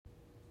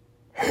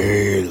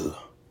Hail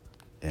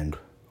and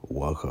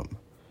welcome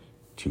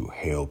to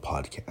Hail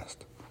Podcast.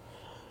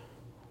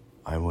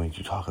 I'm going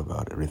to talk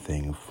about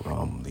everything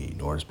from the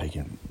Norse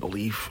pagan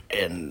belief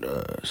and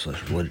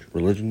slash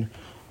religion,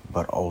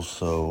 but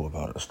also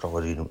about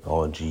astrology,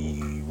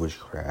 numerology,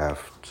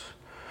 witchcraft,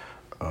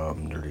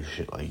 nerdy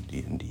shit like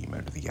D&D,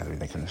 Magic the Gathering,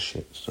 that kind of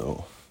shit.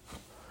 So,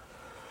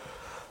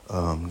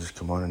 just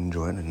come on and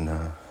join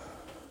and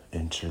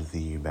enter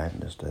the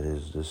madness that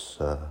is this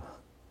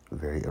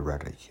very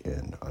erratic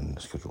and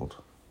unscheduled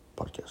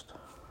podcast.